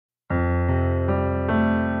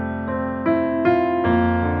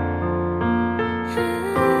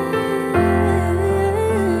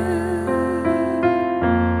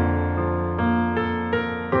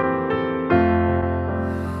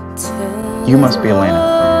You must be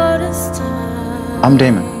Elena. I'm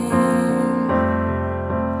Damon.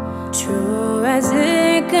 True as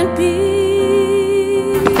it could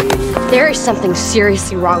be. There is something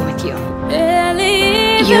seriously wrong with you.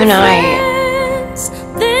 You and I,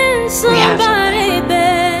 we have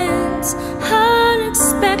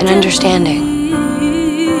an understanding.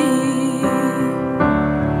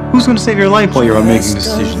 Who's going to save your life while you're out making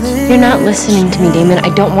decisions? You're not listening to me, Damon. I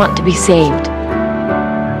don't want to be saved.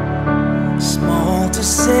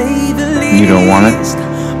 You don't want it?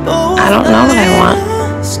 I don't know what I want.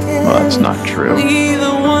 Well, that's not true. You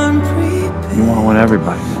want what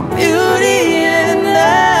everybody wants.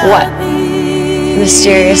 What?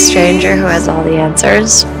 Mysterious stranger who has all the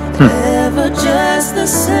answers? It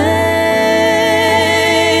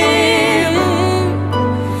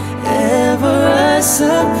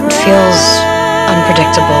feels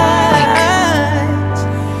unpredictable, like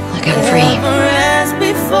I'm free.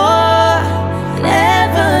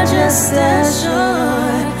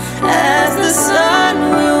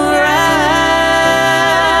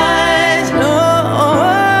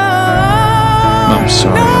 I'm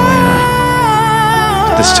sorry, Elena.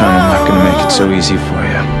 But this time I'm not going to make it so easy for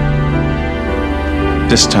you.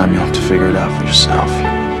 This time you'll have to figure it out for yourself.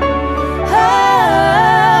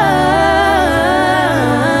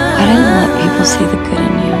 Why didn't you let people see the good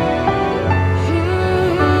in you?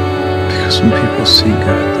 Because when people see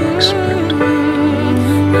good, they expect good.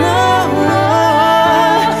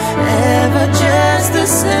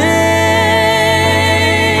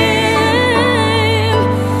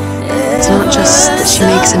 It's not just that she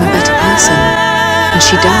makes him a better person, and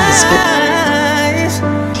she does, but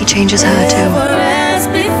he changes her too.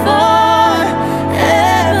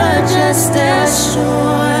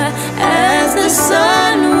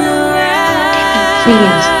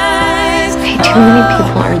 Please. Way too many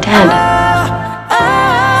people are dead.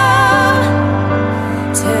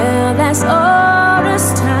 Till that's all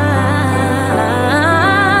this time.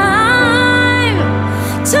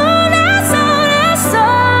 Till that's all this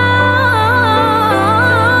song.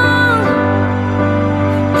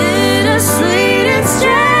 Bittersweet and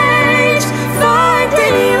strange.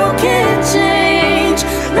 Finding you can change.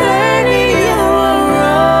 Learning you were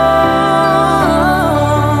wrong.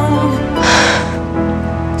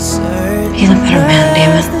 Be the better man,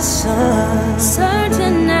 Damon.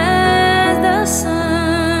 Certain as the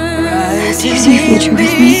sun. Do you see a future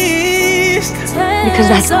with me? Because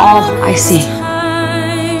that's all I see.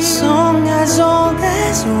 Song as old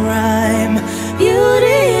as rhyme.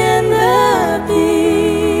 Beauty and the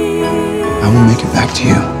beast. I will make it back to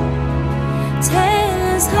you.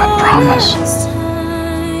 I promise.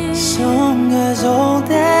 Song as old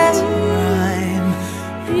as rhyme.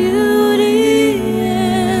 Beauty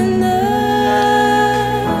and the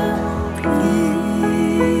beast.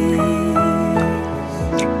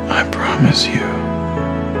 I promise you.